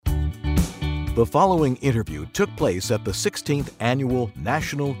The following interview took place at the 16th Annual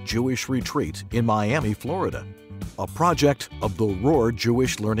National Jewish Retreat in Miami, Florida, a project of the Rohr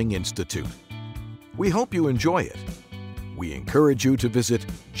Jewish Learning Institute. We hope you enjoy it. We encourage you to visit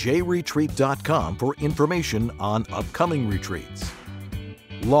jretreat.com for information on upcoming retreats.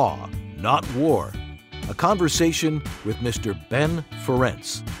 Law, Not War, a conversation with Mr. Ben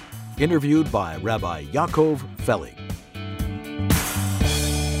Ferencz, interviewed by Rabbi Yaakov Fellig.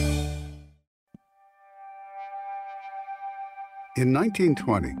 In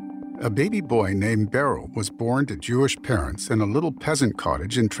 1920, a baby boy named Beryl was born to Jewish parents in a little peasant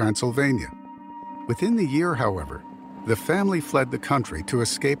cottage in Transylvania. Within the year, however, the family fled the country to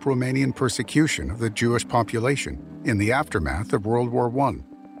escape Romanian persecution of the Jewish population in the aftermath of World War I.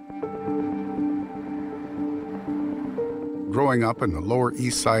 Growing up in the Lower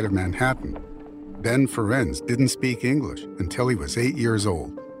East Side of Manhattan, Ben Ferencz didn't speak English until he was 8 years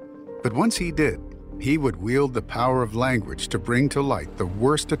old. But once he did, he would wield the power of language to bring to light the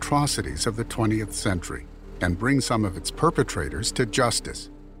worst atrocities of the 20th century and bring some of its perpetrators to justice.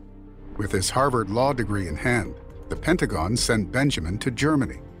 With his Harvard law degree in hand, the Pentagon sent Benjamin to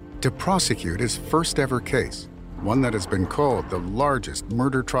Germany to prosecute his first ever case, one that has been called the largest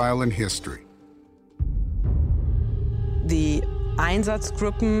murder trial in history. The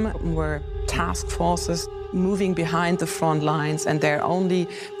Einsatzgruppen were task forces moving behind the front lines, and their only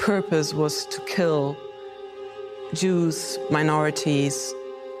purpose was to kill Jews, minorities,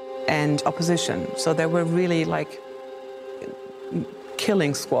 and opposition. So they were really like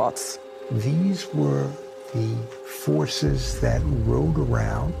killing squads. These were the forces that rode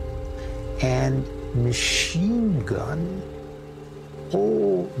around and machine gun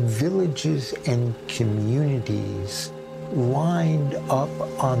whole villages and communities lined up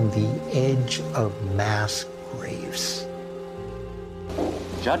on the edge of mass graves.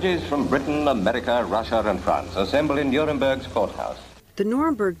 Judges from Britain, America, Russia, and France assemble in Nuremberg's courthouse. The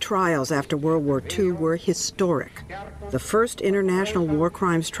Nuremberg trials after World War II were historic, the first international war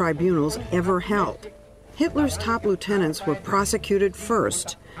crimes tribunals ever held. Hitler's top lieutenants were prosecuted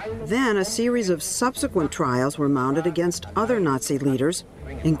first. Then a series of subsequent trials were mounted against other Nazi leaders,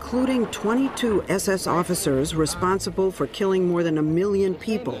 including 22 SS officers responsible for killing more than 1 million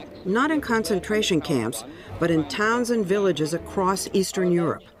people, not in concentration camps, but in towns and villages across Eastern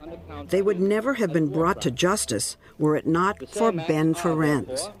Europe. They would never have been brought to justice were it not for Ben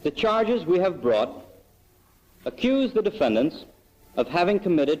Ferencz. The charges we have brought accuse the defendants of having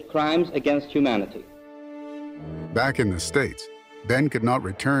committed crimes against humanity. Back in the States, Ben could not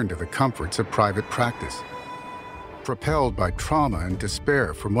return to the comforts of private practice. Propelled by trauma and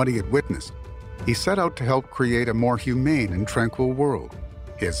despair from what he had witnessed, he set out to help create a more humane and tranquil world.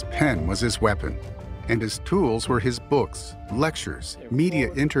 His pen was his weapon, and his tools were his books, lectures,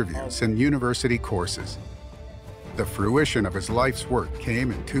 media interviews, and university courses. The fruition of his life's work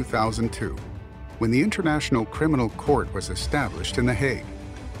came in 2002, when the International Criminal Court was established in The Hague.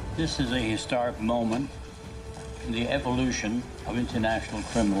 This is a historic moment in the evolution of international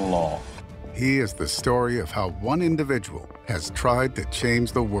criminal law. He is the story of how one individual has tried to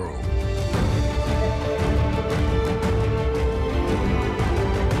change the world.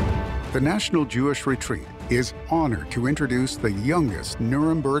 The National Jewish Retreat is honored to introduce the youngest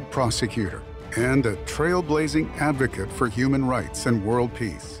Nuremberg prosecutor and a trailblazing advocate for human rights and world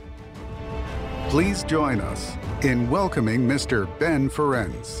peace. Please join us in welcoming Mr. Ben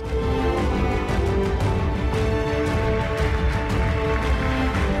Ferencz.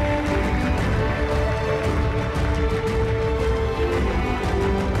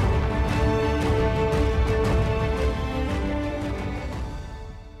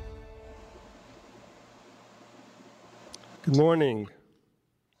 Good morning.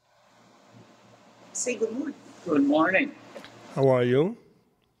 Say good morning. Good morning. How are you?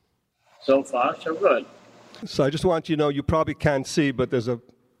 So far, so good. So I just want you to know, you probably can't see, but there's a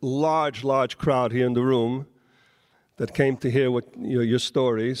large crowd here in the room that came to hear your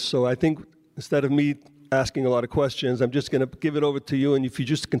stories. So I think instead of me asking a lot of questions, I'm just going to give it over to you, and if you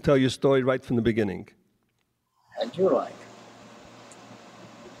just can tell your story right from the beginning. How'd you like?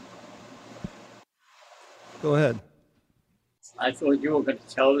 Go ahead. I thought you were going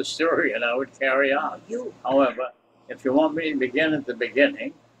to tell the story and I would carry on. However, if you want me to begin at the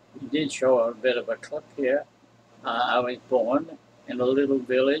beginning, you did show a bit of a clip here. I was born in a little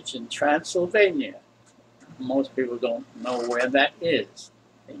village in Transylvania. Most people don't know where that is.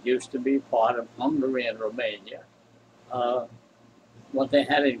 It used to be part of Hungary and Romania. What they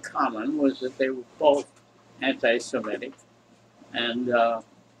had in common was that they were both anti-Semitic, and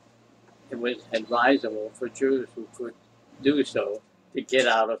it was advisable for Jews who could do so to get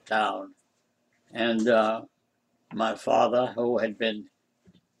out of town. And my father, who had been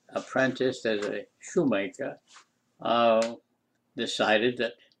apprenticed as a shoemaker, decided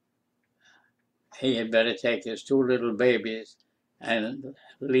that he had better take his two little babies and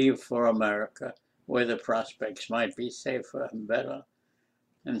leave for America, where the prospects might be safer and better.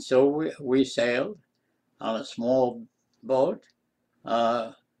 And so we sailed on a small boat.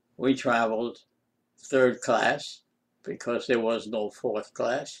 We traveled third class because there was no fourth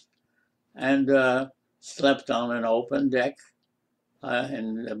class, and slept on an open deck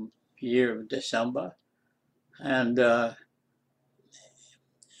in the year of December. And the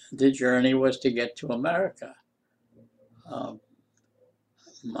journey was to get to America.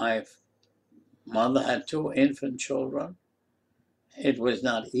 My mother had two infant children. It was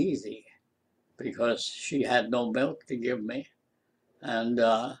not easy because she had no milk to give me, and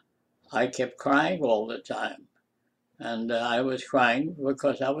I kept crying all the time. And I was crying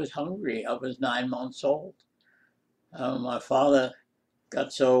because I was hungry. I was 9 months old. My father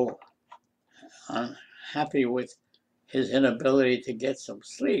got so unhappy with his inability to get some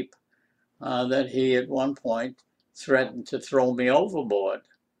sleep that he at one point threatened to throw me overboard.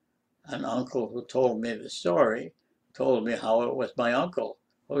 An uncle who told me the story told me how it was my uncle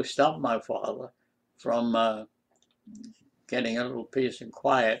who stopped my father from getting a little peace and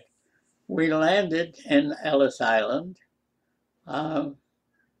quiet. We landed in Ellis Island.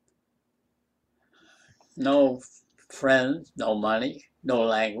 No friends, no money, no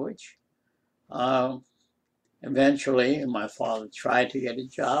language. Eventually, my father tried to get a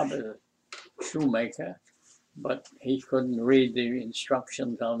job as a shoemaker, but he couldn't read the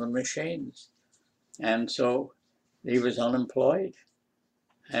instructions on the machines. And so he was unemployed.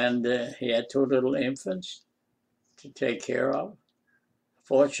 And he had two little infants to take care of.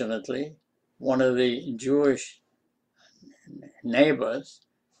 Fortunately, one of the Jewish neighbors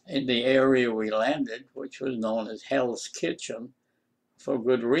in the area we landed, which was known as Hell's Kitchen, for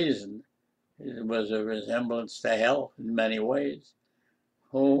good reason, it was a resemblance to hell in many ways,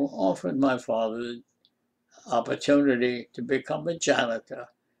 who offered my father the opportunity to become a janitor,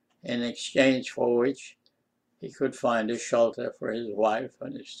 in exchange for which he could find a shelter for his wife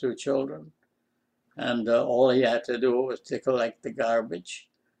and his two children. And all he had to do was to collect the garbage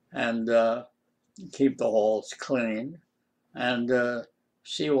and keep the halls clean and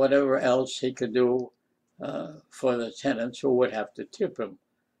see whatever else he could do for the tenants who would have to tip him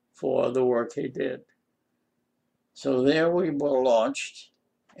for the work he did. So there we were launched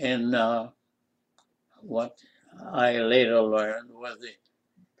in what I later learned was the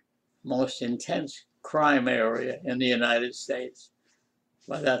most intense crime area in the United States.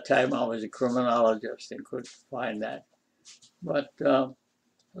 By that time, I was a criminologist and could find that. But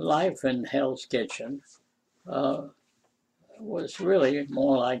life in Hell's Kitchen was really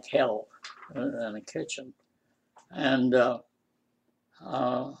more like hell than a kitchen. And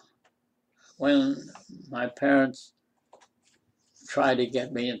when my parents tried to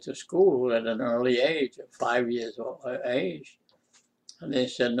get me into school at an early age, at 5 years of age, and they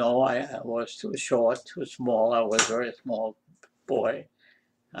said, no, I was too short, too small. I was a very small boy.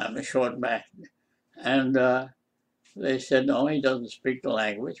 I'm a short man. And they said, no, he doesn't speak the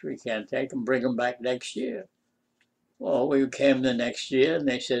language. We can't take him. Bring him back next year. Well, we came the next year, and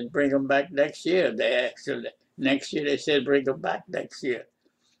they said, bring him back next year. Next year, they said, bring him back next year.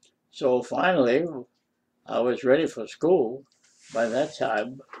 So finally, I was ready for school. By that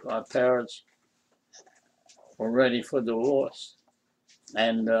time, my parents were ready for divorce.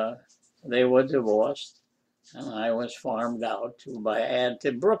 And they were divorced, and I was farmed out to my aunt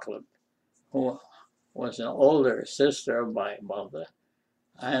in Brooklyn, who was an older sister of my mother.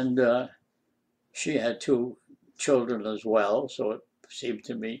 And she had two children as well, so it seemed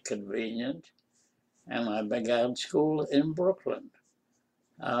to me convenient. And I began school in Brooklyn.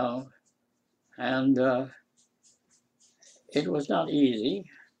 It was not easy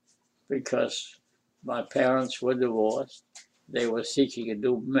because my parents were divorced. They were seeking a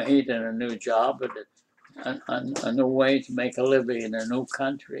new mate and a new job and a new way to make a living in a new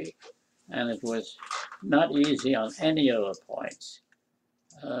country. And it was not easy on any of the points.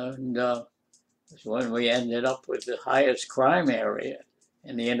 And when we ended up with the highest crime area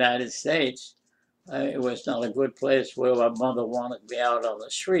in the United States, it was not a good place where my mother wanted me out on the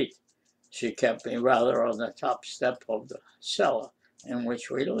street. She kept me rather on the top step of the cellar in which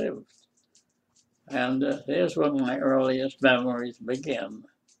we lived. And here's where my earliest memories begin.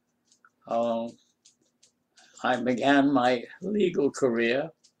 I began my legal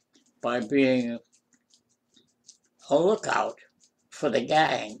career by being a lookout for the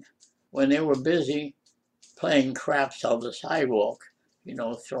gang when they were busy playing craps on the sidewalk, you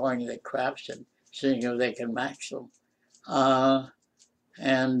know, throwing the craps and seeing if they can match them.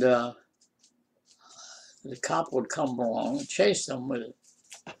 The cop would come along and chase them with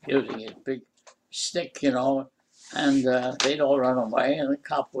using his big stick, and they'd all run away, and the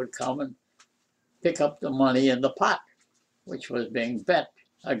cop would come and pick up the money in the pot, which was being bet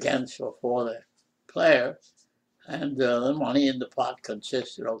against or for the player. And the money in the pot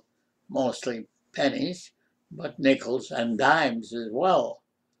consisted of mostly pennies, but nickels and dimes as well.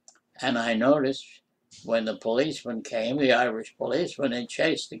 And I noticed when the policeman came, the Irish policeman, and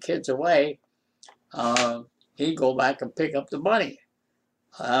chased the kids away, he'd go back and pick up the money.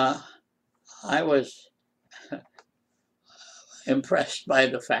 I was impressed by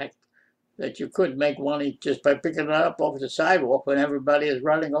the fact that you could make money just by picking it up off the sidewalk when everybody is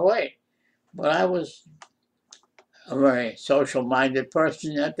running away. But I was a very social-minded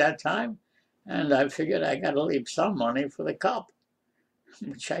person at that time, and I figured I got to leave some money for the cop,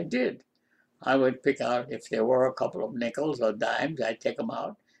 which I did. I would pick out, if there were a couple of nickels or dimes, I'd take them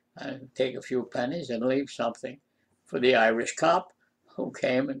out, I'd take a few pennies and leave something for the Irish cop who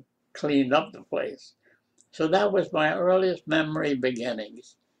came and cleaned up the place. So that was my earliest memory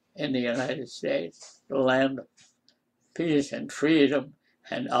beginnings in the United States, the land of peace and freedom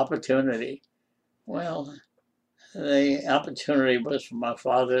and opportunity. Well, the opportunity was for my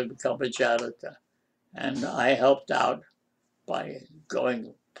father to become a janitor, and I helped out by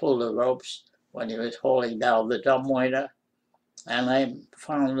going pull the ropes when he was hauling down the dumbwaiter, and I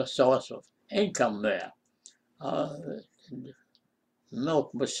found a source of income there.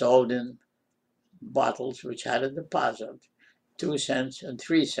 Milk was sold in bottles which had a deposit, 2 cents and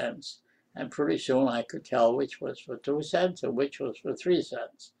 3 cents, and pretty soon I could tell which was for 2 cents and which was for 3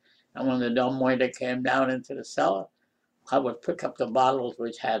 cents. And when the dumbwaiter came down into the cellar, I would pick up the bottles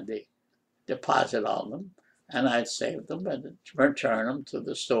which had the deposit on them, and I'd save them and return them to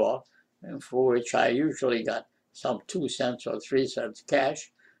the store, and for which I usually got some 2 cents or 3 cents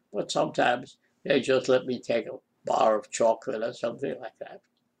cash, but sometimes they just let me take a bar of chocolate or something like that.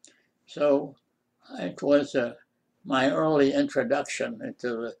 So it was my early introduction into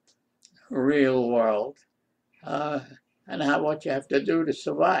the real world, and what you have to do to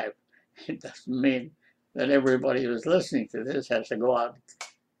survive. It doesn't mean that everybody who's listening to this has to go out and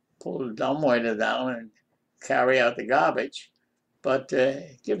pull the dumbwaiter down and carry out the garbage, but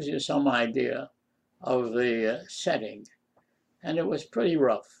it gives you some idea of the setting. And it was pretty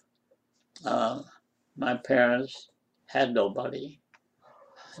rough. My parents had nobody.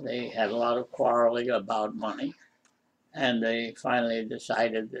 They had a lot of quarreling about money, and they finally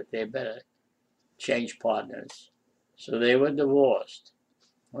decided that they better change partners. So they were divorced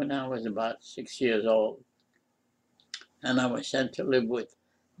when I was about 6 years old. And I was sent to live with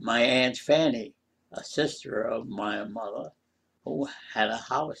my Aunt Fanny, a sister of my mother, who had a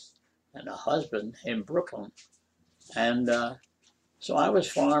house and a husband in Brooklyn. And so I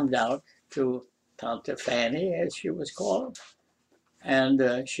was farmed out to Tante Fanny, as she was called.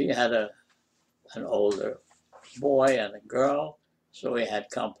 And she had an older boy and a girl, so we had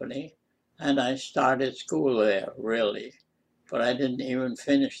company. And I started school there, really. But I didn't even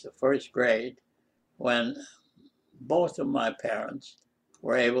finish the first grade when both of my parents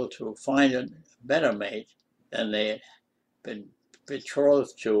were able to find a better mate than they had been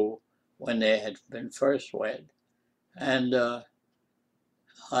betrothed to when they had been first wed. And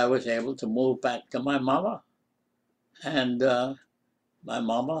I was able to move back to my mama. And my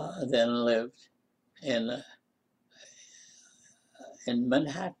mama then lived in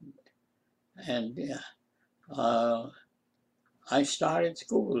Manhattan. And I started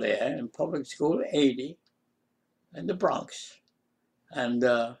school there in Public School 80 in the Bronx. And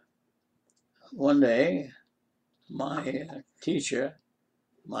one day, my teacher,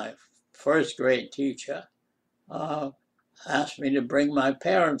 my first grade teacher, asked me to bring my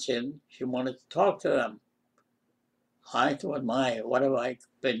parents in. She wanted to talk to them. I thought, what have I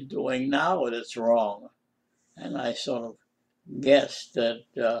been doing now that's wrong? And I sort of guessed that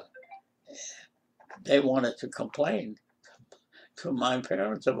they wanted to complain to my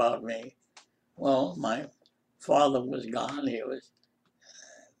parents about me. Well, my father was gone. He was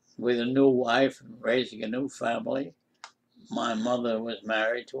with a new wife and raising a new family. My mother was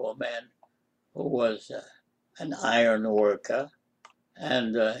married to a man who was an iron worker,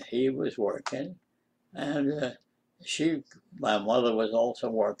 and he was working. And my mother was also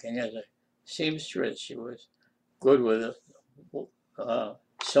working as a seamstress. She was good with a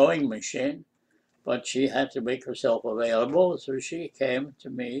sewing machine, but she had to make herself available, so she came to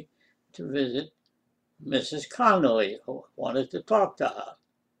me to visit Mrs. Connolly, who wanted to talk to her.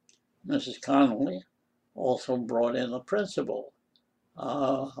 Mrs. Connolly also brought in the principal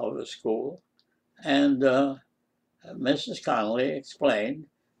of the school, And Mrs. Connolly explained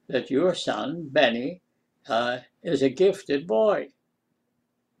that your son, Benny, is a gifted boy.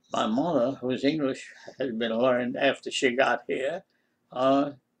 My mother, whose English had been learned after she got here,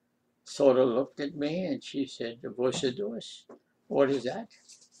 sort of looked at me and she said, "Vusadus, what is that?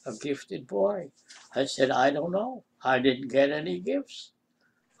 A gifted boy?" I said, "I don't know. I didn't get any gifts."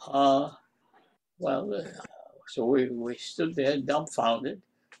 Well, so we stood there dumbfounded,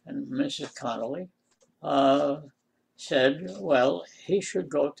 and Mrs. Connolly said, "Well, he should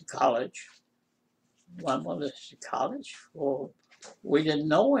go to college." My mother said, "College?" Well, we didn't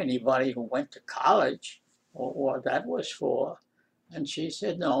know anybody who went to college or what that was for. And she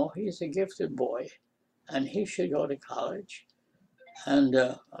said, "No, he's a gifted boy and he should go to college." And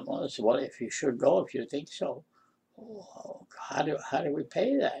my mother said, "Well, if you should go, if you think so, how do we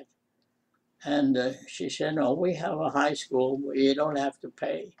pay that?" And she said, "No, we have a high school where you don't have to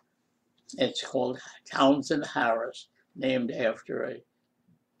pay. It's called Townsend Harris, named after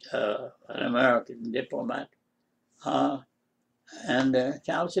an American diplomat. And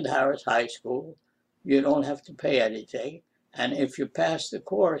Townsend Harris High School, you don't have to pay anything. And if you pass the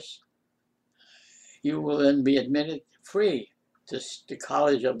course, you will then be admitted free to the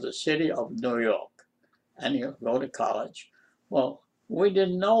College of the City of New York. And you'll go to college." Well, we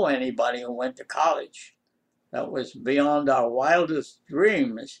didn't know anybody who went to college. That was beyond our wildest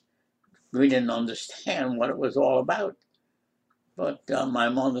dreams. We didn't understand what it was all about. But my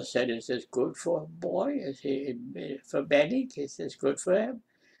mother said, "Is this good for a boy? Is he for Benny? Is this good for him?"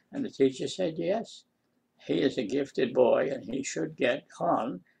 And the teacher said, "Yes, he is a gifted boy and he should get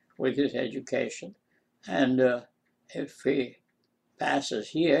on with his education. And if he passes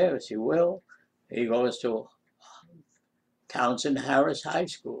here, as he will, he goes to Townsend Harris High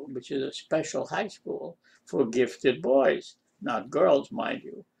School, which is a special high school for gifted boys, not girls, mind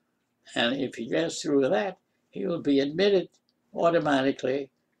you. And if he gets through that, he will be admitted automatically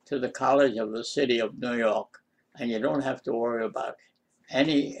to the College of the City of New York, and you don't have to worry about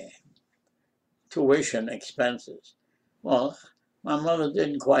any tuition expenses." Well, my mother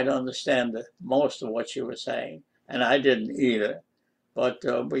didn't quite understand most of what she was saying, and I didn't either. But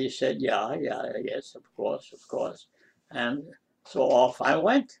we said, yeah, yes, of course. And so off I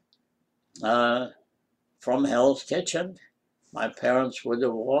went from Hell's Kitchen. My parents were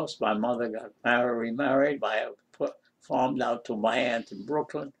divorced. My mother got remarried. I farmed out to my aunt in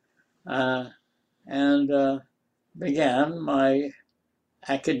Brooklyn, and began my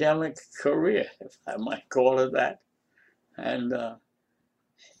academic career, if I might call it that. And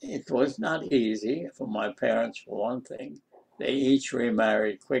it was not easy for my parents, for one thing. They each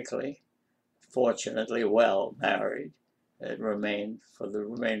remarried quickly, fortunately well married. It remained for the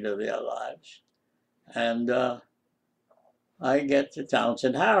remainder of their lives. And I get to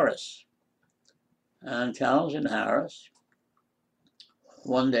Townsend Harris. And Townsend Harris,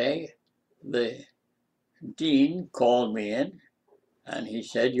 one day, the dean called me in and he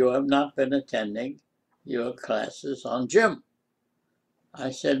said, "You have not been attending your classes on gym."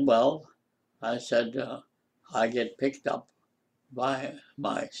 I said, I get picked up by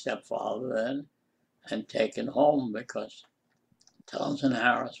my stepfather then and taken home because Townsend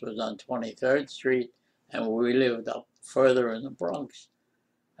Harris was on 23rd Street and we lived up further in the Bronx.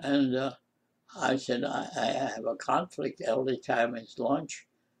 And I said, I have a conflict. The only time it's lunch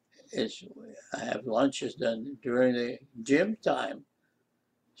is I have lunches done during the gym time.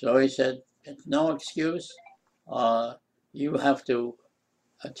 So he said, "No excuse. You have to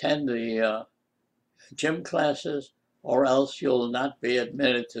attend the gym classes or else you'll not be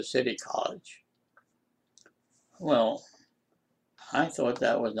admitted to City College." Well, I thought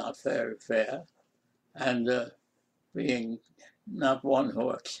that was not very fair. And being not one who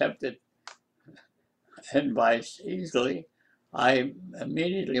accepted advice easily, I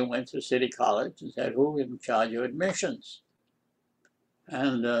immediately went to City College and said, "Who is in charge of admissions?"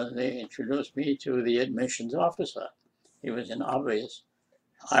 And they introduced me to the admissions officer. He was an obvious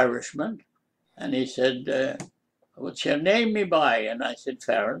Irishman. And he said, "What's your name, me boy?" And I said,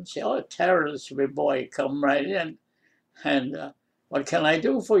 "Ferencz." "Oh, Terrence, me boy, come right in. And what can I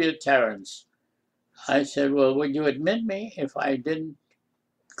do for you, Terrence?" I said, "Well, would you admit me if I didn't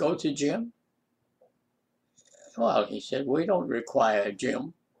go to gym?" "Well," he said, "we don't require a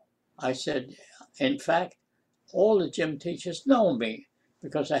gym." I said, "In fact, all the gym teachers know me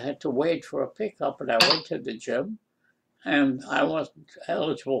because I had to wait for a pickup and I went to the gym and I wasn't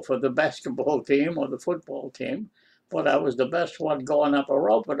eligible for the basketball team or the football team, but I was the best one going up a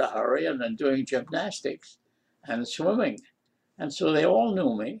rope in a hurry and then doing gymnastics and swimming. And so they all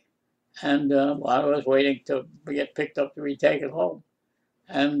knew me. And I was waiting to get picked up to be taken home.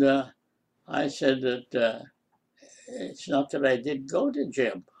 And I said that it's not that I did go to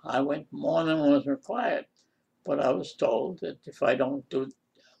gym. I went more than was required, but I was told that if I don't do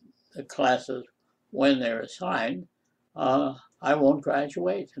the classes when they're assigned, I won't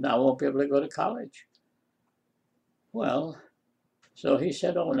graduate and I won't be able to go to college. Well, so he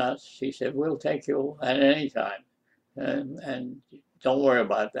said, oh, nuts. He said, we'll take you at any time and don't worry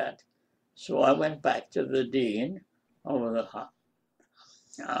about that. So I went back to the dean of the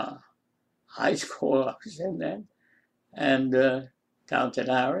high school I was in then, and Downton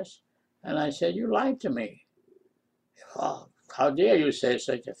Harris, and I said, you lied to me. Oh, how dare you say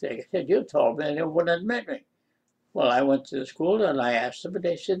such a thing? I said, you told me they wouldn't admit me. Well, I went to the school and I asked them, but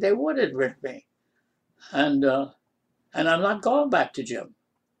they said they would admit me. And I'm not going back to gym.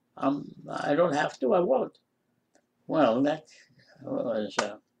 I don't have to, I won't. Well, that was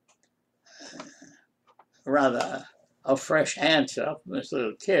rather a fresh answer from this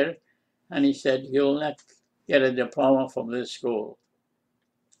little kid. And he said, you'll not get a diploma from this school.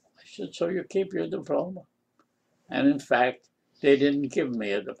 I said, so you keep your diploma? And in fact, they didn't give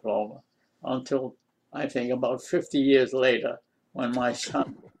me a diploma until I think about 50 years later when my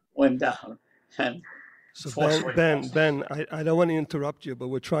son went down. And so Ben, I don't want to interrupt you, but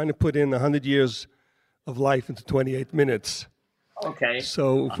we're trying to put in 100 years of life into 28 minutes. Okay.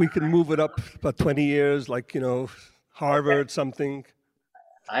 So if we can move it up about 20 years, like, Harvard, okay. Something.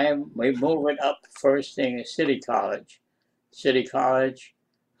 We move it up first thing is City College. City College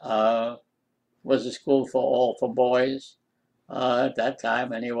was a school for boys at that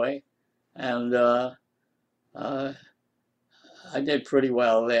time anyway. And I did pretty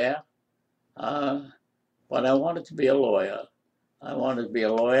well there. But I wanted to be a lawyer. I wanted to be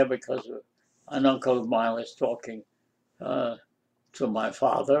a lawyer because an uncle of mine was talking to my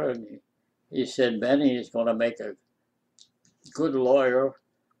father, and he said, Benny is going to make a good lawyer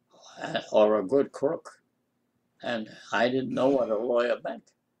or a good crook. And I didn't know what a lawyer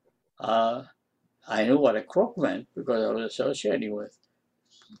meant. I knew what a crook meant because I was associating with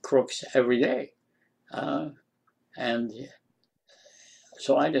crooks every day. And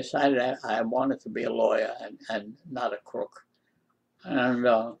so I decided I wanted to be a lawyer and not a crook. And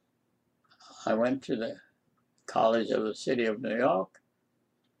I went to the College of the City of New York.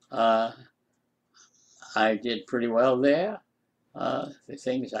 I did pretty well there. The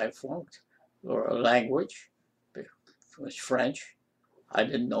things I flunked were language. It was French. I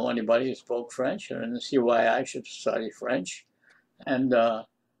didn't know anybody who spoke French. I didn't see why I should study French. And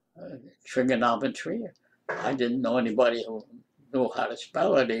trigonometry. I didn't know anybody who knew how to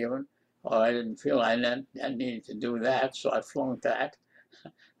spell it even, or I didn't feel I needed to do that, so I flunked that.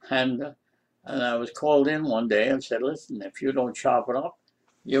 And I was called in one day and said, listen, if you don't sharpen up,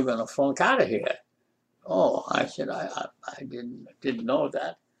 you're going to flunk out of here. Oh, I said, I didn't know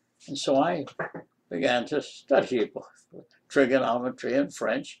that. And so I began to study trigonometry and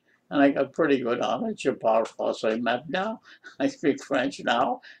French, and I got pretty good on it. Je parle français maintenant. I speak French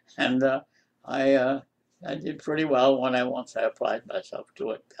now, and I did pretty well once I applied myself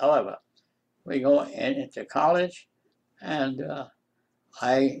to it. However, we go into college, and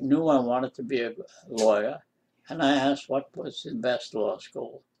I knew I wanted to be a lawyer, and I asked what was the best law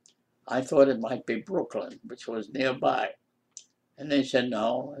school. I thought it might be Brooklyn, which was nearby. And they said,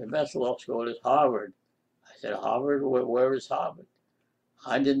 no, the best law school is Harvard. I said, Harvard? Where is Harvard?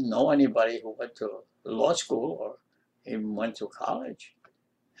 I didn't know anybody who went to law school or even went to college.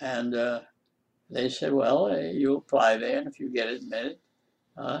 And they said, well, you apply there, and if you get admitted,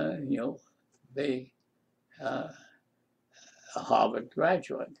 you'll be a Harvard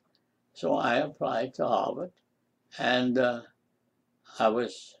graduate. So I applied to Harvard, and I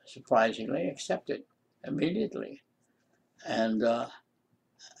was surprisingly accepted immediately. And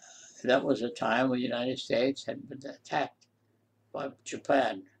that was a time when the United States had been attacked by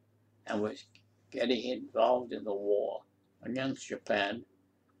Japan and was getting involved in the war against Japan.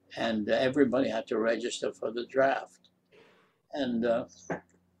 And everybody had to register for the draft. And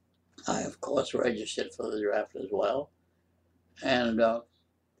I, of course, registered for the draft as well. And the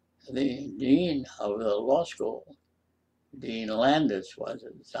dean of the law school, Dean Landis was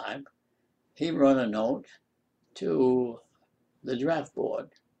at the time, he wrote a note to the draft board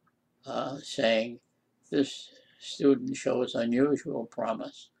saying, this student shows unusual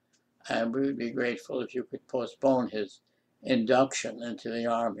promise, and we would be grateful if you could postpone his induction into the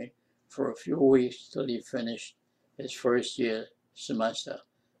Army for a few weeks till he finished his first year semester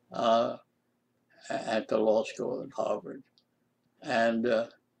at the law school at Harvard. And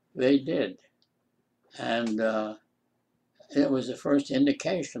they did. And it was the first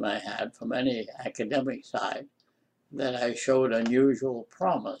indication I had from any academic side that I showed unusual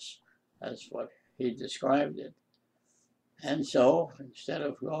promise That's what he described it. And so instead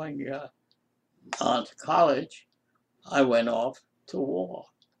of going on to college, I went off to war.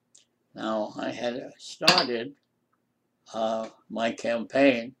 Now, I had started my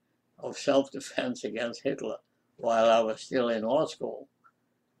campaign of self-defense against Hitler while I was still in law school.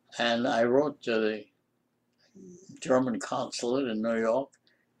 And I wrote to the German consulate in New York,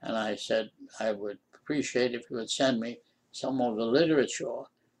 and I said I would appreciate if you would send me some of the literature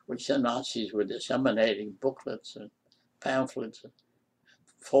which the Nazis were disseminating, booklets and pamphlets and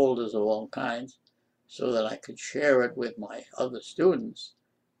folders of all kinds, so that I could share it with my other students.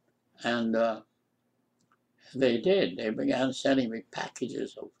 And they did. They began sending me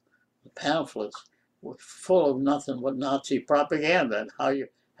packages of pamphlets full of nothing but Nazi propaganda and how you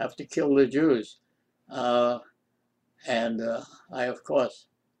have to kill the Jews. And I, of course,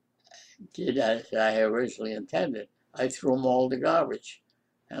 did as I originally intended. I threw them all in the garbage.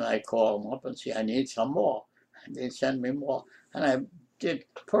 And I called them up and said, I need some more. And they sent me more. And I did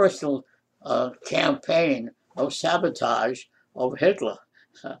personal campaign of sabotage of Hitler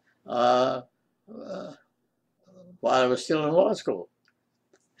while I was still in law school.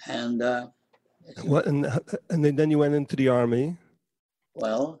 And and then you went into the army.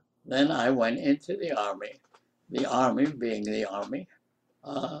 Well, then I went into the army. The army, being the army,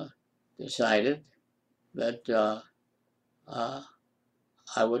 decided that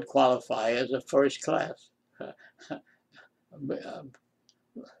I would qualify as a first class. The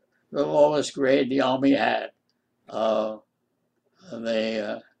lowest grade the army had.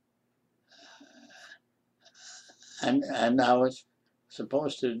 And I was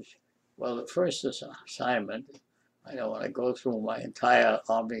supposed to, well, the first assignment, I don't want to go through my entire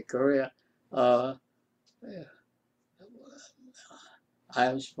army career. I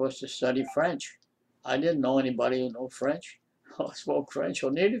was supposed to study French. I didn't know anybody who knew French, or spoke French,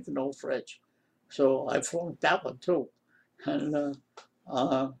 or needed to know French. So I flunked that one too. And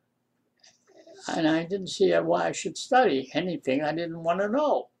I didn't see why I should study anything I didn't want to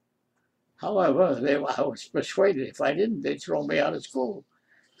know. However, I was persuaded if I didn't, they'd throw me out of school.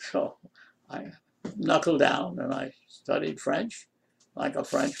 So I knuckled down and I studied French like a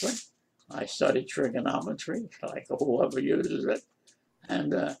Frenchman. I studied trigonometry like whoever uses it.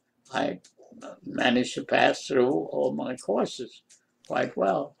 And I managed to pass through all my courses quite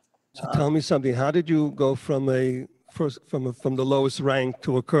well. So tell me something. How did you go from the lowest rank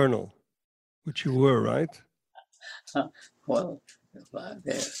to a colonel, which you were, right? Well,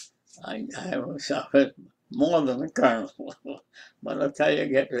 I was more than a colonel, but I'll tell you,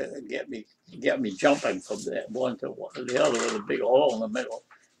 get me jumping from there one to the other with a big hole in the middle.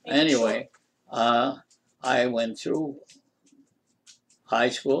 Anyway, I went through high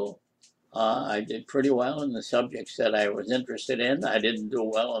school. I did pretty well in the subjects that I was interested in. I didn't do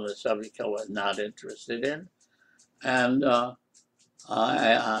well in the subjects I was not interested in. And I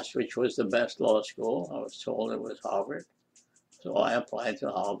asked which was the best law school. I was told it was Harvard. So I applied to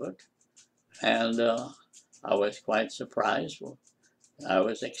Harvard. And I was quite surprised. I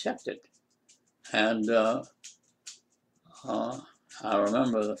was accepted. And I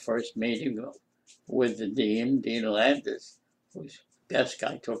remember the first meeting with the dean, Dean Landis, whose desk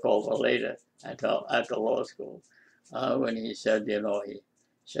I took over later at the law school, when he said, he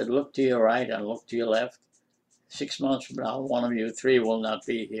said, look to your right and look to your left. 6 months from now, one of you three will not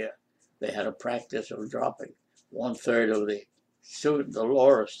be here. They had a practice of dropping 1/3 of the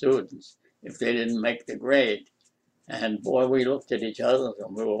law students if they didn't make the grade. And boy, we looked at each other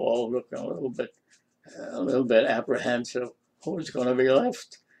and we were all looking a little bit apprehensive. Who's going to be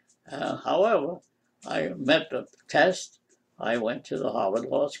left? However, I met the test. I went to the Harvard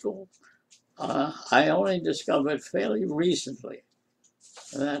Law School. I only discovered fairly recently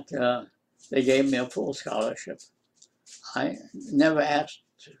that they gave me a full scholarship. I never asked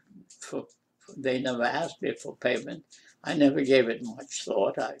they never asked me for payment. I never gave it much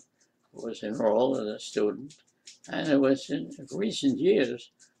thought. I was enrolled as a student. And it was in recent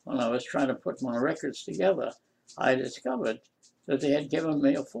years, when I was trying to put my records together, I discovered that they had given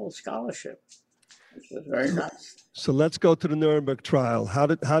me a full scholarship, which was very nice. So let's go to the Nuremberg trial. How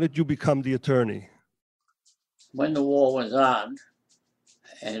did you become the attorney? When the war was on,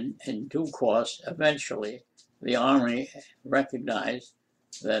 and in due course, eventually, the Army recognized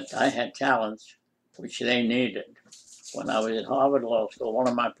that I had talents which they needed. When I was at Harvard Law School, one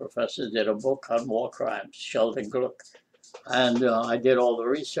of my professors did a book on war crimes, Sheldon Gluck, and I did all the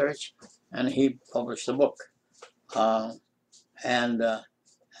research, and he published the book.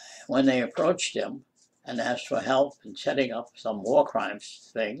 When they approached him and asked for help in setting up some war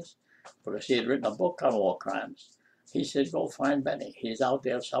crimes things, because he had written a book on war crimes, he said, go find Benny. He's out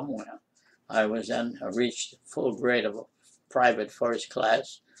there somewhere. I was then reached full grade of private first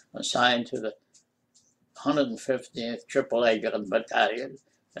class, assigned to the 115th AAA Gun Battalion.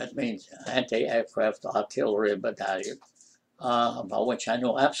 That means Anti-Aircraft Artillery Battalion, about which I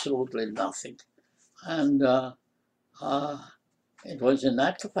know absolutely nothing. And it was in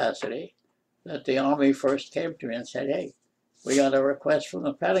that capacity that the Army first came to me and said, hey, we got a request from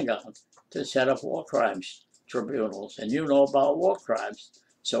the Pentagon to set up war crimes tribunals, and you know about war crimes,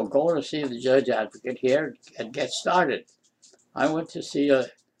 so go to see the judge advocate here and get started. I went to see a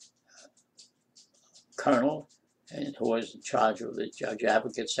colonel who was in charge of the judge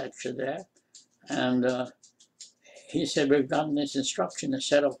advocate section there, and he said, we've gotten this instruction to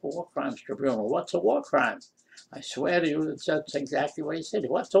set up a war crimes tribunal. What's a war crime? I swear to you, that's exactly what he said.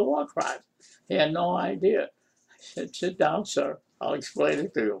 What's a war crime? He had no idea. I said, sit down, sir. I'll explain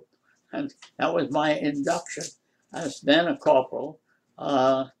it to you. And that was my induction as then a corporal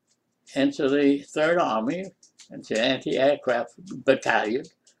into the 3rd Army, into the Anti-Aircraft Battalion,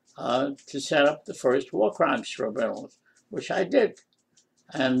 to set up the first war crimes tribunals, which I did.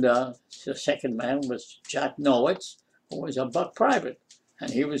 And the second man was Jack Nowitz, who was a buck private.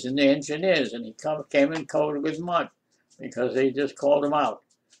 And he was in the engineers, and he came in covered with mud because they just called him out.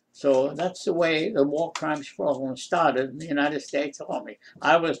 So that's the way the war crimes program started in the United States Army.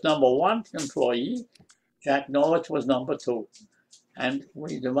 I was #1 employee. Jack Nowitz was #2. And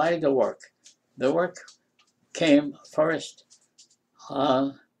we divided the work. The work came first.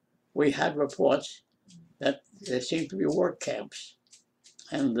 We had reports that there seemed to be work camps.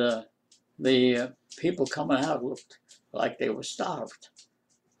 And the people coming out looked like they were starved.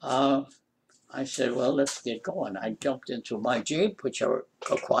 I said, well, let's get going. I jumped into my Jeep, which I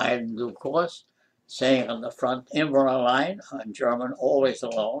acquired in due course, saying on the front, Immer line, in German, always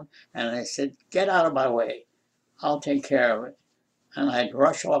alone. And I said, get out of my way. I'll take care of it. And I'd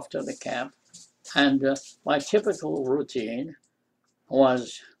rush off to the camp. And my typical routine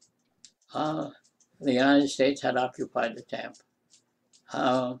was the United States had occupied the camp.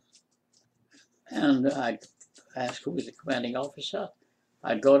 And I'd ask who was the commanding officer.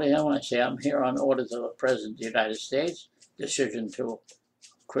 I'd go to him and I'd say, I'm here on orders of the President of the United States, decision to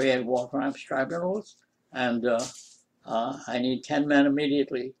create war crimes tribunals, and I need 10 men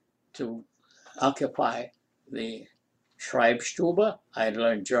immediately to occupy the Schreibstube. I had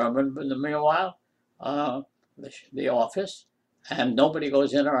learned German in the meanwhile, the office, and nobody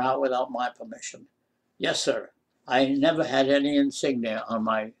goes in or out without my permission. Yes, sir. I never had any insignia on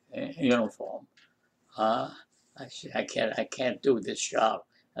my uniform. I can't do this job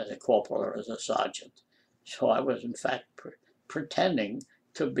as a corporal or as a sergeant. So I was in fact pretending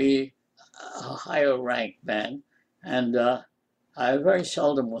to be a higher ranked man, and I very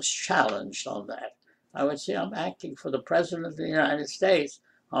seldom was challenged on that. I would say I'm acting for the President of the United States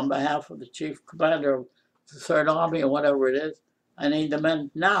on behalf of the Chief Commander of the 3rd Army or whatever it is. I need the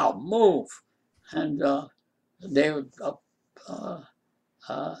men now, move. And they would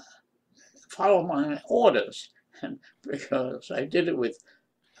follow my orders. And because I did it with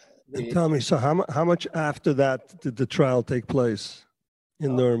the... Tell me, so how much after that did the trial take place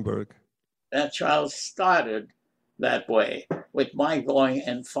in Nuremberg? That trial started that way, with my going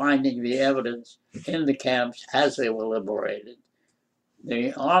and finding the evidence in the camps as they were liberated.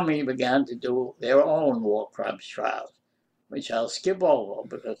 The Army began to do their own war crimes trials, which I'll skip over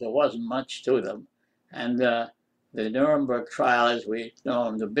because there wasn't much to them. And the Nuremberg trial, as we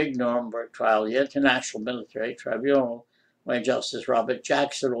know, the big Nuremberg trial, the International Military Tribunal, where Justice Robert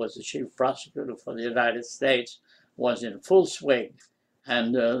Jackson was the chief prosecutor for the United States, was in full swing.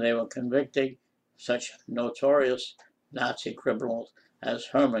 And they were convicting such notorious Nazi criminals as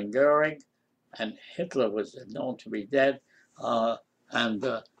Hermann Goering, and Hitler was known to be dead, and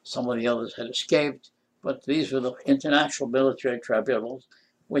some of the others had escaped. But these were the International Military Tribunals,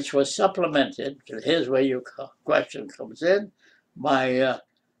 which was supplemented, here's where your question comes in, by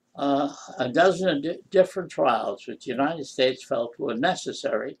a dozen different trials which the United States felt were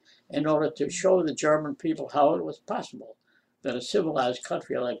necessary in order to show the German people how it was possible that a civilized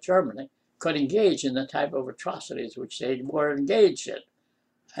country like Germany could engage in the type of atrocities which they were engaged in.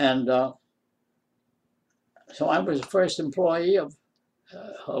 And so I was the first employee of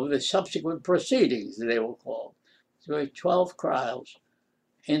the subsequent proceedings, they were called. There were 12 trials.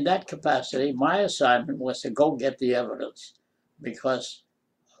 In that capacity, my assignment was to go get the evidence, because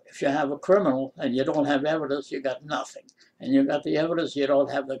if you have a criminal and you don't have evidence, you got nothing. And you got the evidence, you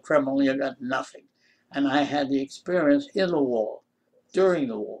don't have the criminal, you got nothing. And I had the experience in the war, during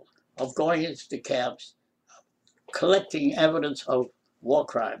the war, of going into the camps, collecting evidence of war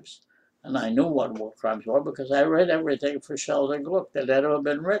crimes, And I knew what war crimes were because I read everything for Sheldon Gluck that had ever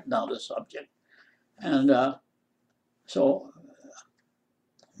been written on the subject. And so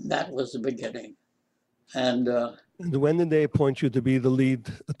that was the beginning. And when did they appoint you to be the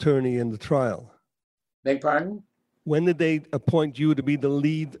lead attorney in the trial? Beg pardon? When did they appoint you to be the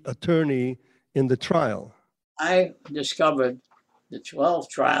lead attorney in the trial? I discovered the 12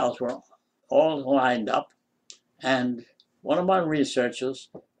 trials were all lined up, and one of my researchers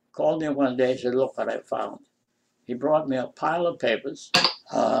called me one day and said, look what I found. He brought me a pile of papers.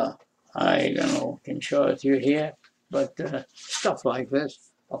 I can show it to you here, but stuff like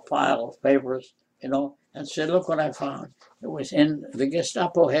this, a pile of papers, and said, look what I found. It was in the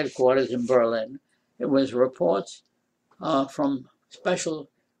Gestapo headquarters in Berlin. It was reports from special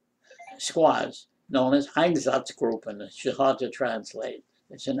squads known as Einsatzgruppen. It's hard to translate.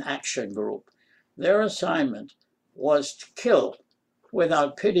 It's an action group. Their assignment was to kill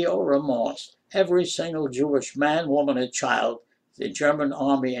without pity or remorse every single Jewish man, woman, and child the German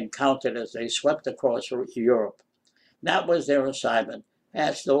army encountered as they swept across Europe. That was their assignment.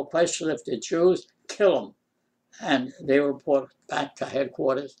 Asked no question if the Jews, kill them. And they report back to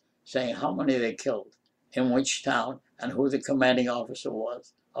headquarters saying how many they killed, in which town, and who the commanding officer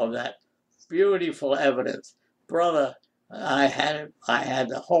was of that. Beautiful evidence. Brother, I had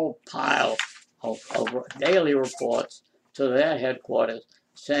the whole pile of daily reports to their headquarters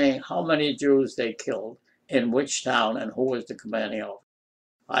saying how many Jews they killed, in which town, and who was the commanding officer.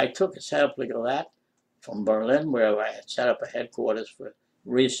 I took a sampling of that from Berlin, where I had set up a headquarters for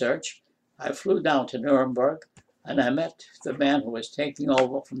research. I flew down to Nuremberg, and I met the man who was taking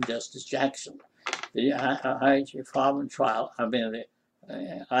over from Justice Jackson. The IMT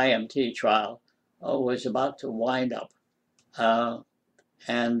trial was about to wind up.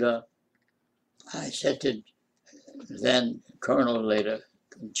 And I said to then Colonel, later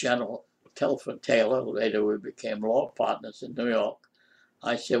General Telford Taylor, who later we became law partners in New York,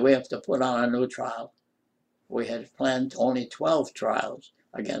 I said, we have to put on a new trial. We had planned only 12 trials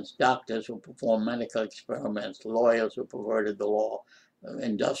against doctors who performed medical experiments, lawyers who perverted the law,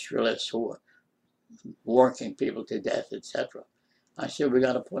 industrialists who were working people to death, etc. I said, we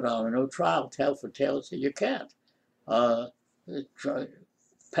got to put on a new trial. Telford Taylor said, you can't. The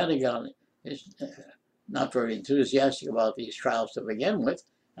Pentagon is not very enthusiastic about these trials to begin with,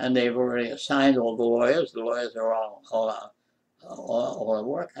 and they've already assigned all the lawyers. The lawyers are all at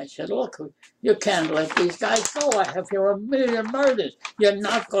work. I said, look, you can't let these guys go. I have here 1 million murders. You're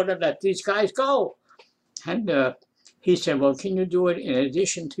not going to let these guys go. And he said, well, can you do it in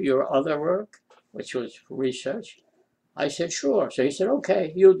addition to your other work, which was research? I said, sure. So he said,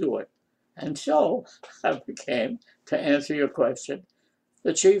 okay, you do it. And so I became, to answer your question,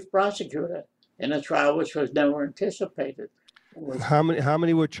 the chief prosecutor in a trial which was never anticipated. How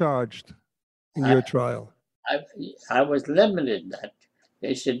many were charged in your trial? I was limited that.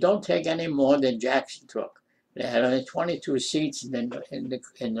 They said, don't take any more than Jackson took. They had only 22 seats in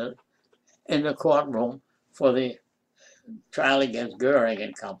the courtroom for the trial against Goering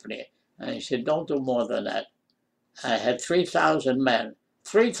and company. And he said, don't do more than that. I had 3,000 men.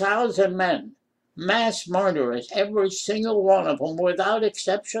 3,000 men, mass murderers, every single one of them, without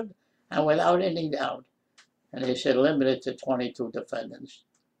exception and without any doubt. And they said limited to 22 defendants.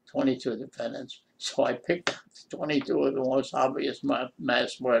 22 defendants. So I picked out 22 of the most obvious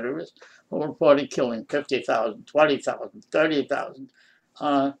mass murderers who reported killing 50,000, 20,000, 30,000.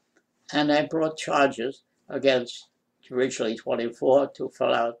 And I brought charges against originally 24 to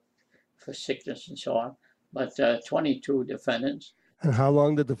fill out for sickness and so on, but 22 defendants. And how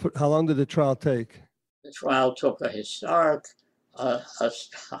long did the trial take? The trial took a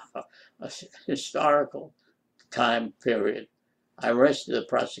historical time period. I rested the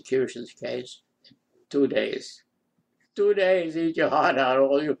prosecution's case in 2 days. 2 days, eat your heart out,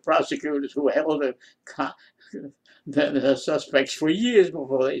 all you prosecutors who held the suspects for years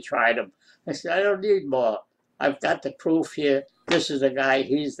before they tried them. I said, I don't need more. I've got the proof here. This is the guy,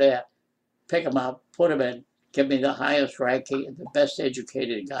 he's there. Pick him up, put him in, give me the highest ranking and the best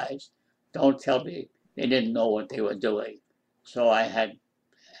educated guys. Don't tell me they didn't know what they were doing. So I had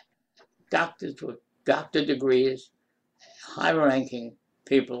doctors with doctor degrees, high-ranking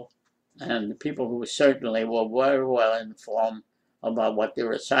people, and people who certainly were very well informed about what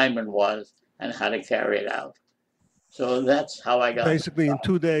their assignment was and how to carry it out. So that's how I got. Basically, in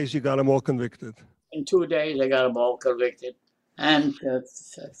 2 days, you got them all convicted. In 2 days, I got them all convicted, and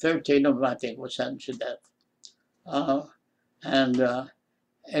 13 of them, I think, were sentenced to death.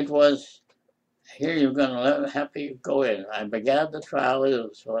 It was, here you're going to have to go in. I began the trial, it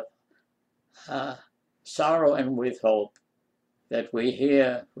was sorrow and with hope. that we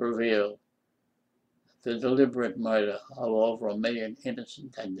here reveal the deliberate murder of over 1 million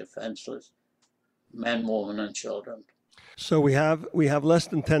innocent and defenseless men, women, and children. So we have less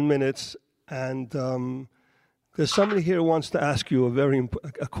than 10 minutes, and there's somebody here who wants to ask you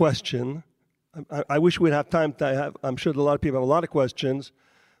a question. I wish we'd have time to have. I'm sure that a lot of people have a lot of questions,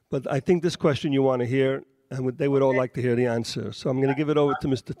 but I think this question you want to hear, and they would all like to hear the answer. So I'm going to give it over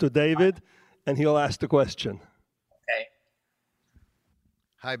to David, and he'll ask the question. Okay.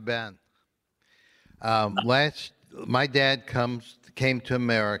 Hi, Ben. My dad came to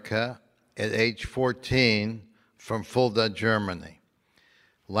America at age 14 from Fulda, Germany.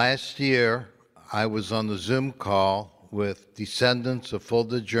 Last year, I was on the Zoom call with descendants of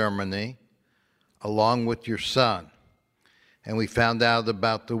Fulda, Germany, along with your son, and we found out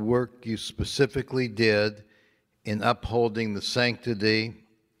about the work you specifically did in upholding the sanctity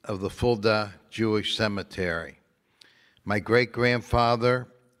of the Fulda Jewish Cemetery. My great-grandfather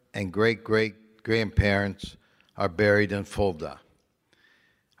and great-great-grandparents are buried in Fulda.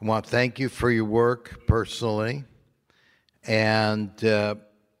 I want to thank you for your work personally, and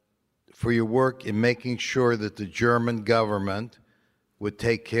for your work in making sure that the German government would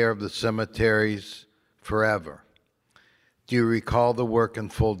take care of the cemeteries forever. Do you recall the work in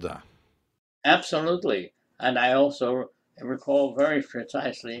Fulda? Absolutely. And I also recall very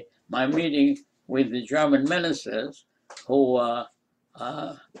precisely my meeting with the German ministers who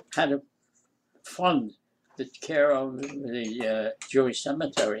had to fund the care of the Jewish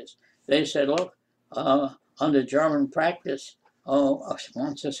cemeteries. They said, look, under German practice,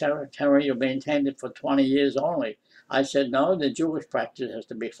 once a cemetery, you maintained it for 20 years only. I said, no, the Jewish practice has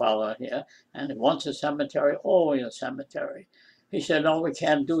to be followed here. And once a cemetery, always a cemetery. He said, no, we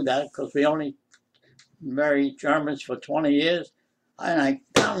can't do that because we only buried Germans for 20 years. And I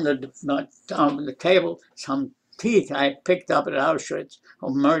found down on the table some teeth I picked up at Auschwitz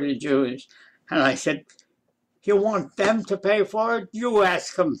of murdered Jews. And I said, you want them to pay for it? You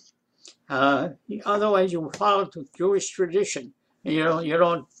ask them. Otherwise, you follow the Jewish tradition. You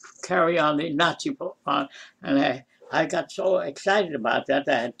don't carry on the Nazi on. And I got so excited about that.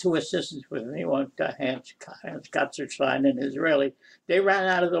 I had two assistants with me, one Hans Katzerstein and Israeli. They ran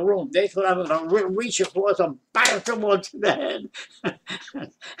out of the room. They thought I was going to reach across and bang someone to the head.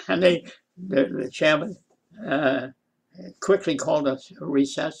 And the chairman quickly called us a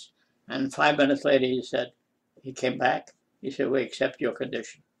recess. And 5 minutes later, he came back. He said, we accept your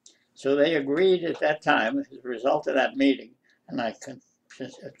condition. So they agreed at that time as a result of that meeting. And I can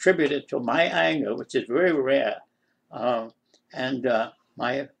attribute it to my anger, which is very rare, and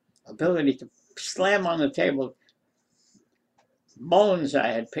my ability to slam on the table bones I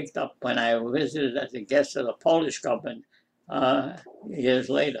had picked up when I visited as a guest of the Polish government years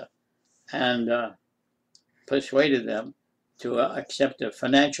later, and persuaded them to accept a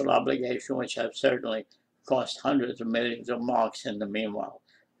financial obligation, which have certainly cost hundreds of millions of marks in the meanwhile.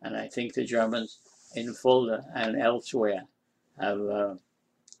 And I think the Germans in Fulda and elsewhere have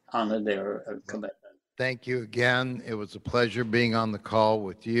honored their commitment. Thank you again. It was a pleasure being on the call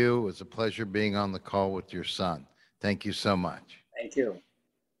with you. It was a pleasure being on the call with your son. Thank you so much. Thank you.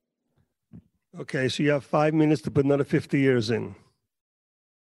 Okay, so you have 5 minutes to put another 50 years in.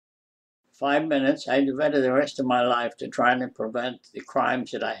 5 minutes. I devoted the rest of my life to trying to prevent the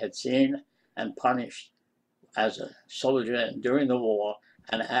crimes that I had seen and punished as a soldier during the war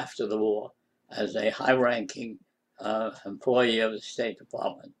and after the war as a high-ranking employee of the State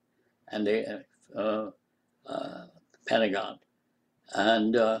Department and the Pentagon.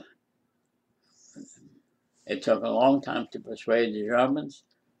 And it took a long time to persuade the Germans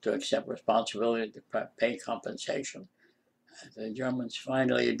to accept responsibility to pay compensation. The Germans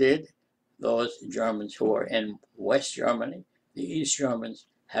finally did. Those Germans who were in West Germany, the East Germans,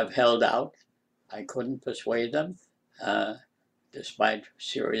 have held out. I couldn't persuade them, despite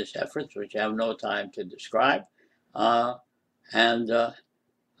serious efforts, which I have no time to describe. I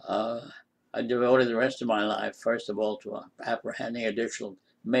devoted the rest of my life, first of all, to apprehending additional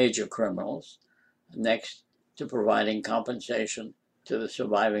major criminals, next to providing compensation to the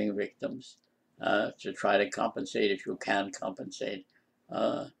surviving victims, to try to compensate, if you can compensate,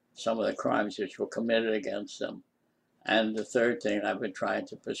 some of the crimes which were committed against them. And the third thing, I've been trying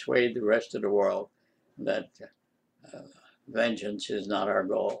to persuade the rest of the world that vengeance is not our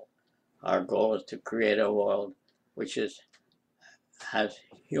goal. Our goal is to create a world which has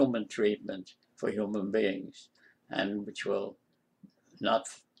human treatment for human beings and which will not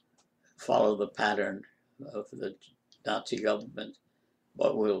follow the pattern of the Nazi government,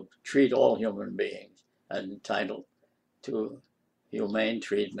 but will treat all human beings as entitled to humane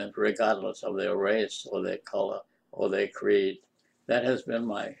treatment regardless of their race or their color or their creed. That has been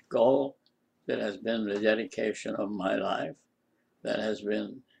my goal. That has been the dedication of my life. That has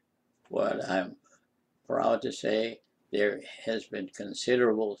been what I'm proud to say. There has been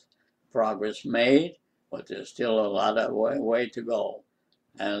considerable progress made, but there's still a lot of way to go.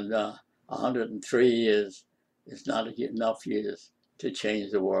 And 103 years is not enough years to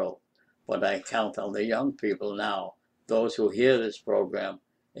change the world. But I count on the young people now, those who hear this program.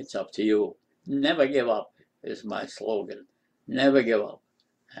 It's up to you. Never give up is my slogan. Never give up.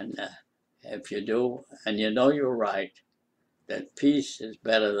 And if you do, and you know you're right, that peace is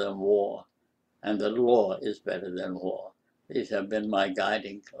better than war, and that law is better than war. These have been my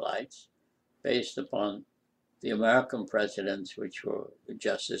guiding lights based upon the American presidents, which were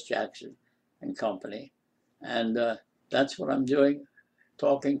Justice Jackson and company. And that's what I'm doing,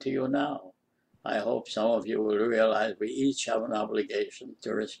 talking to you now. I hope some of you will realize we each have an obligation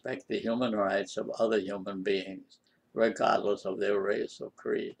to respect the human rights of other human beings, regardless of their race or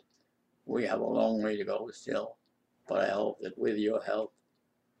creed. We have a long way to go still, but I hope that with your help,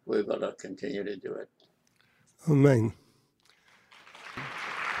 we're going to continue to do it. Amen.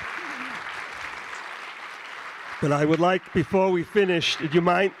 But I would like, before we finish, do you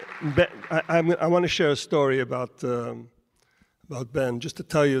mind? I want to share a story about Ben, just to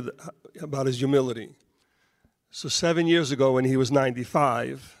tell you about his humility. So 7 years ago, when he was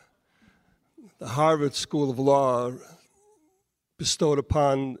 95, the Harvard School of Law bestowed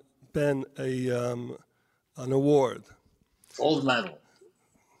upon Ben an award. Gold medal.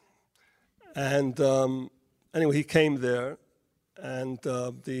 And anyway, he came there, and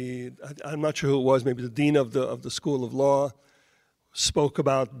I'm not sure who it was, maybe the dean of the School of Law, spoke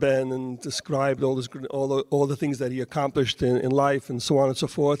about Ben and described all the things that he accomplished in life and so on and so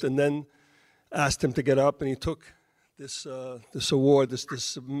forth, and then asked him to get up, and he took this award,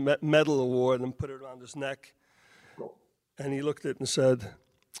 this medal award, and put it around his neck. And he looked at it and said,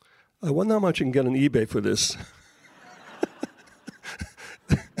 "I wonder how much you can get on eBay for this."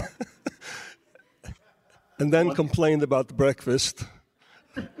 And then complained about the breakfast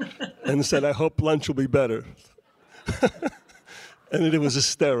and said, "I hope lunch will be better." And it was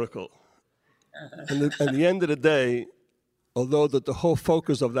hysterical. And at the end of the day, although the whole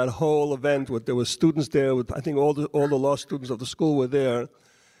focus of that whole event, there were students there, I think all the law students of the school were there,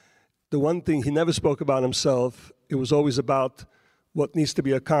 the one thing he never spoke about himself, it was always about what needs to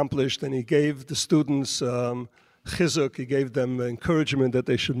be accomplished, and he gave the students chizuk, he gave them encouragement that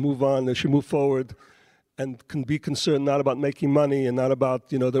they should move on, they should move forward, and can be concerned not about making money and not about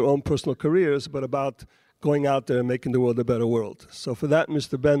their own personal careers, but about going out there and making the world a better world. So for that,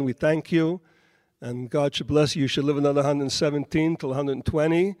 Mr. Ben, we thank you, and God should bless you. You should live another 117 till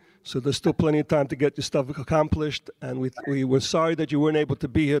 120, so there's still plenty of time to get your stuff accomplished, and we were sorry that you weren't able to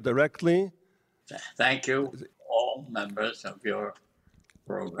be here directly. Thank you, all members of your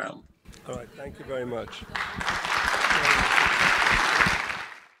program. All right, thank you very much.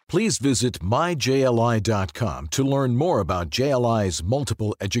 Please visit myjli.com to learn more about JLI's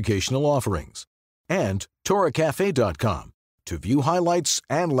multiple educational offerings, and TorahCafe.com to view highlights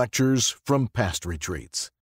and lectures from past retreats.